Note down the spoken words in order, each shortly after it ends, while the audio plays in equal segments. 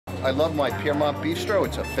I love my Piermont Bistro.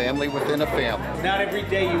 It's a family within a family. Not every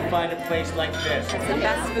day you find a place like this. It's the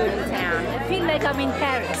best food in town. I feel like I'm in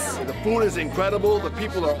Paris. The food is incredible. The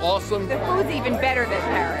people are awesome. The food's even better than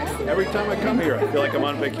Paris. Every time I come here, I feel like I'm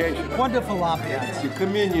on vacation. Wonderful ambiance. You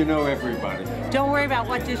come in, you know everybody. Don't worry about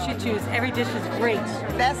what dish you choose. Every dish is great.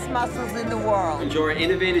 Best mussels in the world. Enjoy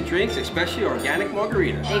innovative drinks, especially organic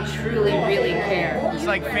margaritas. They truly, really care. It's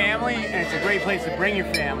like family, and it's a great place to bring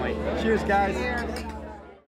your family. Cheers, guys.